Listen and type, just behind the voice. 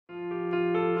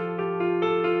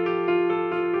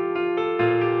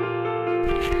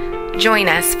Join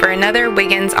us for another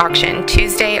Wiggins auction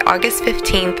Tuesday, August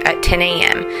 15th at 10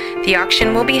 a.m. The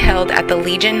auction will be held at the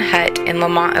Legion Hut in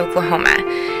Lamont, Oklahoma.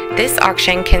 This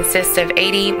auction consists of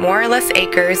 80 more or less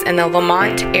acres in the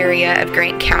Lamont area of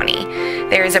Grant County.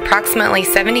 There is approximately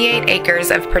 78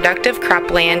 acres of productive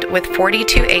cropland with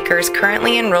 42 acres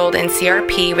currently enrolled in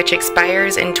CRP, which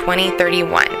expires in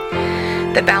 2031.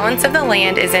 The balance of the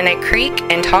land is in a creek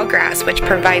and tall grass, which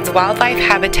provides wildlife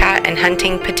habitat and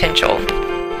hunting potential.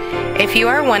 If you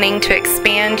are wanting to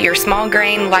expand your small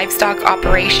grain livestock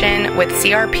operation with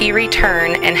CRP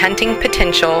return and hunting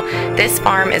potential, this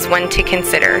farm is one to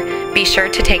consider. Be sure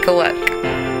to take a look.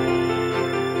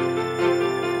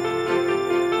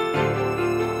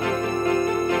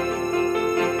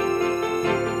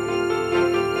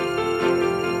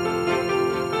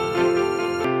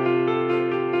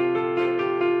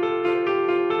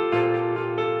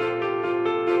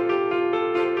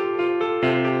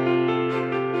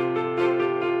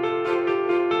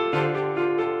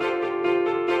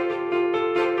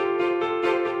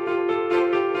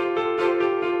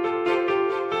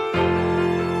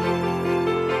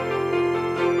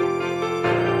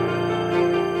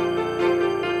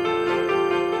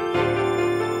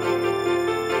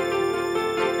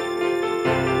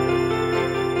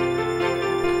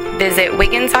 Visit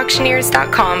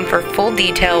wigginsauctioneers.com for full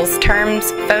details,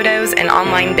 terms, photos, and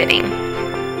online bidding.